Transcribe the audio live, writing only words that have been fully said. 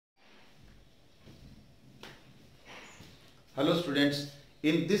Hello students,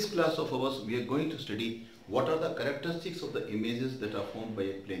 in this class of ours we are going to study what are the characteristics of the images that are formed by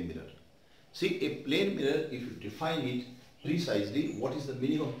a plane mirror. See, a plane mirror, if you define it precisely, what is the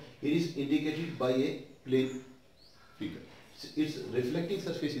meaning of it? Is indicated by a plane figure. Its reflecting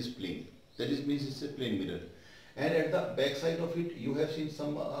surface is plane, that is means it's a plane mirror, and at the back side of it you have seen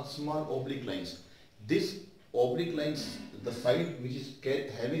some small oblique lines. This oblique lines, the side which is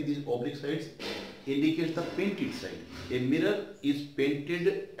having these oblique sides indicates the painted side. A mirror is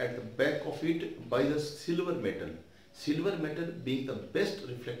painted at the back of it by the silver metal. Silver metal being the best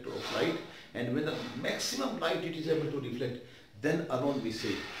reflector of light, and when the maximum light it is able to reflect, then alone we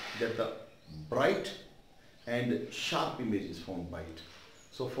say that the bright and sharp image is formed by it.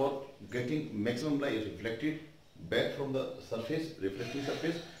 So for getting maximum light reflected back from the surface, reflecting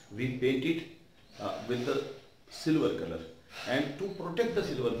surface, we paint it with the silver color, and to protect the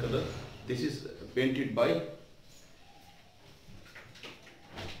silver color, this is painted by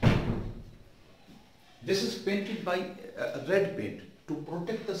red paint. To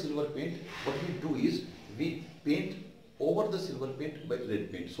protect the silver paint, what we do is we paint over the silver paint by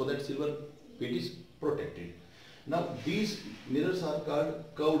red paint, so that silver paint is protected. Now these mirrors are called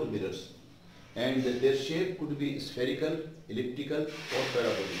curved mirrors, and their shape could be spherical, elliptical or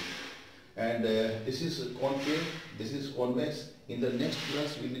parabolic. And this is concave, this is convex. In the next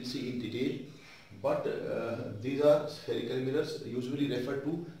class we will see in detail, but these are spherical mirrors usually referred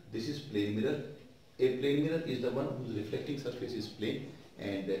to. This is plane mirror. A plane mirror is the one whose reflecting surface is plane,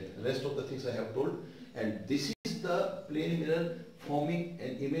 and rest of the things I have told. And this is the plane mirror forming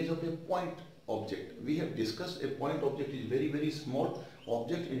an image of a point object. We have discussed a point object is very small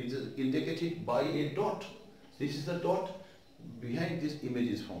object, and it is indicated by a dot. This is the dot. Behind this image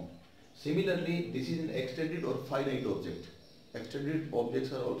is formed. Similarly, this is an extended or finite object. Extended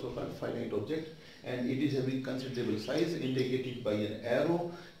objects are also called finite object, and it is having considerable size, indicated by an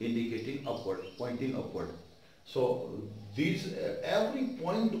arrow indicating upward, pointing upward. So these every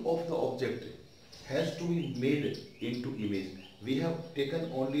point of the object has to be made into image. We have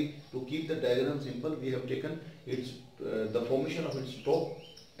taken only, to keep the diagram simple, we have taken its the formation of its top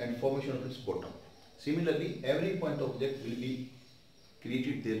and formation of its bottom. Similarly, every point object will be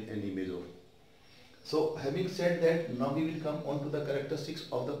created there an image of. So having said that, now we will come on to the characteristics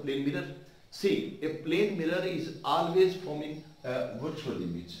of the plane mirror. See, a plane mirror is always forming a virtual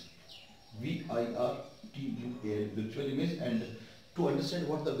image. V-I-R-T-U-A-L, virtual image. And to understand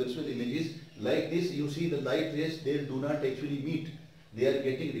what the virtual image is, like this, you see the light rays, they do not actually meet. They are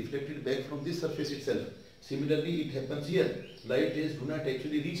getting reflected back from this surface itself. Similarly, it happens here. Light rays do not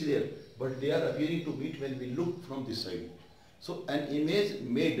actually reach there, but they are appearing to meet when we look from this side. So an image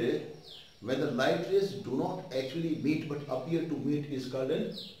made when the light rays do not actually meet but appear to meet is called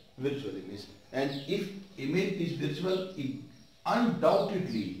a virtual image. And if image is virtual,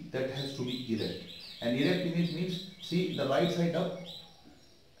 undoubtedly that has to be erect. An erect image means, see, the right side up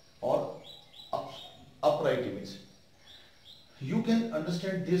or upright image. You can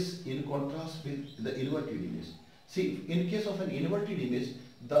understand this in contrast with the inverted image. See, in case of an inverted image,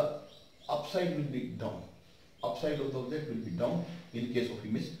 the upside will be down. Upside of the object will be down in case of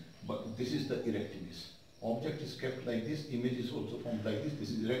image, but this is the erect image. Object is kept like this, image is also formed like this. This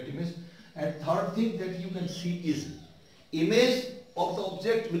is erect image. And third thing that you can see is image of the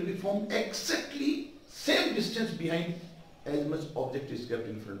object will be formed exactly same distance behind as much object is kept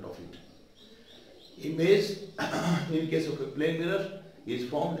in front of it. Image in case of a plane mirror is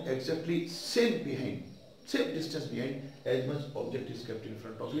formed exactly same distance behind as much object is kept in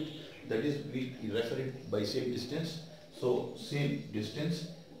front of it. That is, we refer it by same distance. So same distance.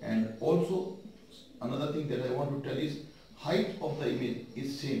 And also another thing that I want to tell is height of the image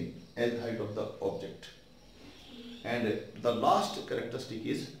is same as height of the object. And the last characteristic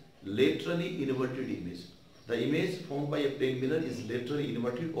is laterally inverted image. The image formed by a plane mirror is laterally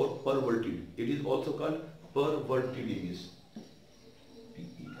inverted or perverted. It is also called perverted image.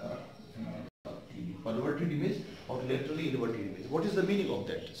 Perverted image or laterally inverted image. What is the meaning of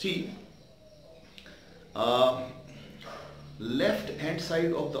that? See, left hand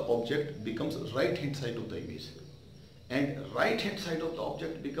side of the object becomes right hand side of the image, and right hand side of the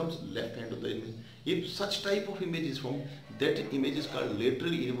object becomes left hand of the image. If such type of image is formed, that image is called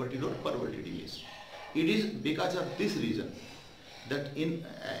laterally inverted or perverted image. It is because of this reason that in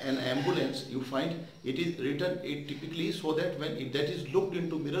an ambulance you find it is written typically so that when if that is looked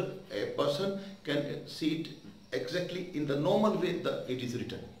into mirror, a person can see it exactly in the normal way that it is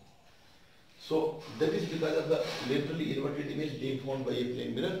written. So that is because of the laterally inverted image being formed by a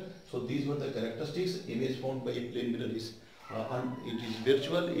plane mirror. So these were the characteristics. Image formed by a plane mirror is and it is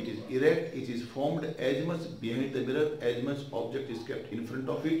virtual, it is erect, it is formed as much behind the mirror as much object is kept in front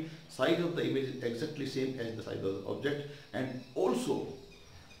of it. Size of the image is exactly same as the size of the object, and also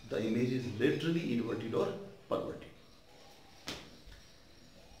the image is laterally inverted or